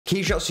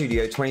KeyShot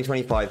Studio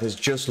 2025 has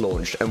just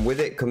launched, and with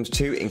it comes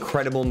two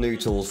incredible new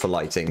tools for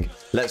lighting.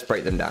 Let's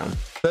break them down.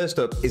 First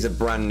up is a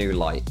brand new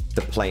light,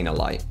 the planar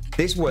light.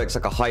 This works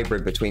like a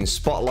hybrid between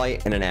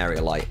spotlight and an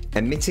area light,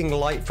 emitting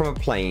light from a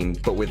plane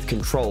but with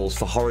controls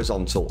for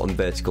horizontal and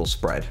vertical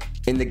spread.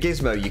 In the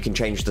gizmo, you can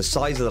change the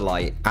size of the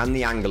light and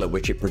the angle at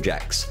which it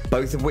projects,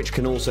 both of which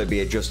can also be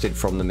adjusted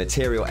from the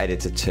material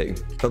editor too.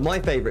 But my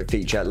favorite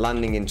feature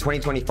landing in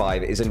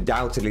 2025 is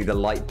undoubtedly the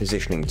light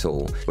positioning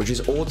tool, which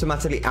is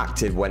automatically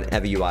active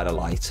whenever you add a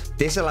light.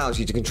 This allows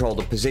you to control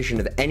the position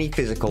of any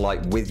physical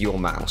light with your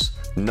mouse.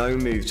 No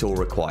move tool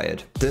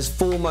required. There's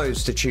 4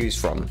 modes to choose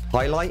from: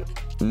 highlight,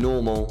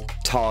 normal,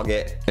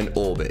 target, and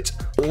orbit,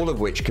 all of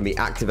which can be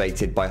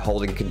activated by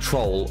holding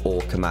Control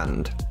or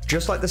Command.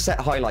 Just like the set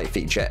highlight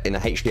feature in the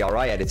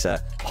HDRI editor,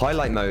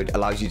 highlight mode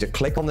allows you to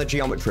click on the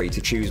geometry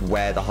to choose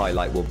where the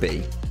highlight will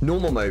be.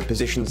 Normal mode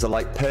positions the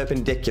light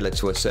perpendicular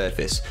to a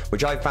surface,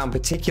 which I've found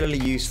particularly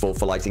useful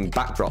for lighting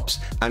backdrops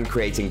and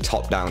creating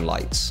top-down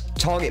lights.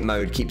 Target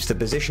mode keeps the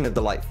position of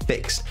the light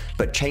fixed,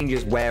 but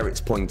changes where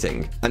it's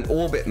pointing. And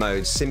orbit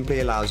mode simply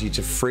allows you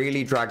to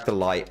freely drag the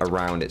light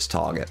around its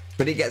target.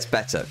 But it gets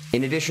better.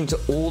 In addition to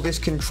all this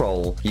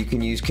control, you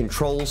can use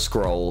Control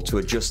Scroll to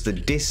adjust the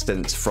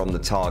distance from the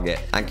target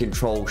and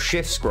Control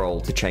Shift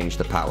Scroll to change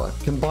the power.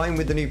 Combined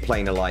with the new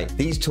planar light,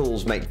 these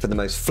tools make for the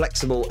most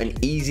flexible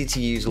and easy to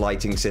use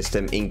lighting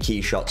system in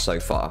KeyShot so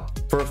far.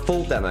 For a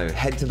full demo,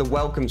 head to the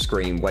welcome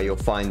screen where you'll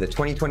find the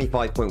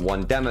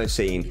 2025.1 demo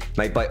scene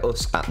made by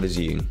us at the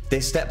Zoom.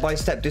 This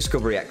step-by-step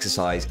discovery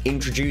exercise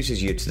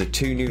introduces you to the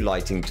 2 new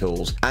lighting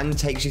tools and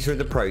takes you through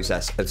the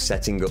process of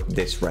setting up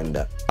this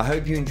render. I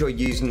hope you enjoy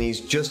using these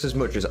just as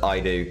much as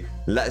I do.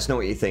 Let us know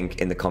what you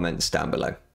think in the comments down below.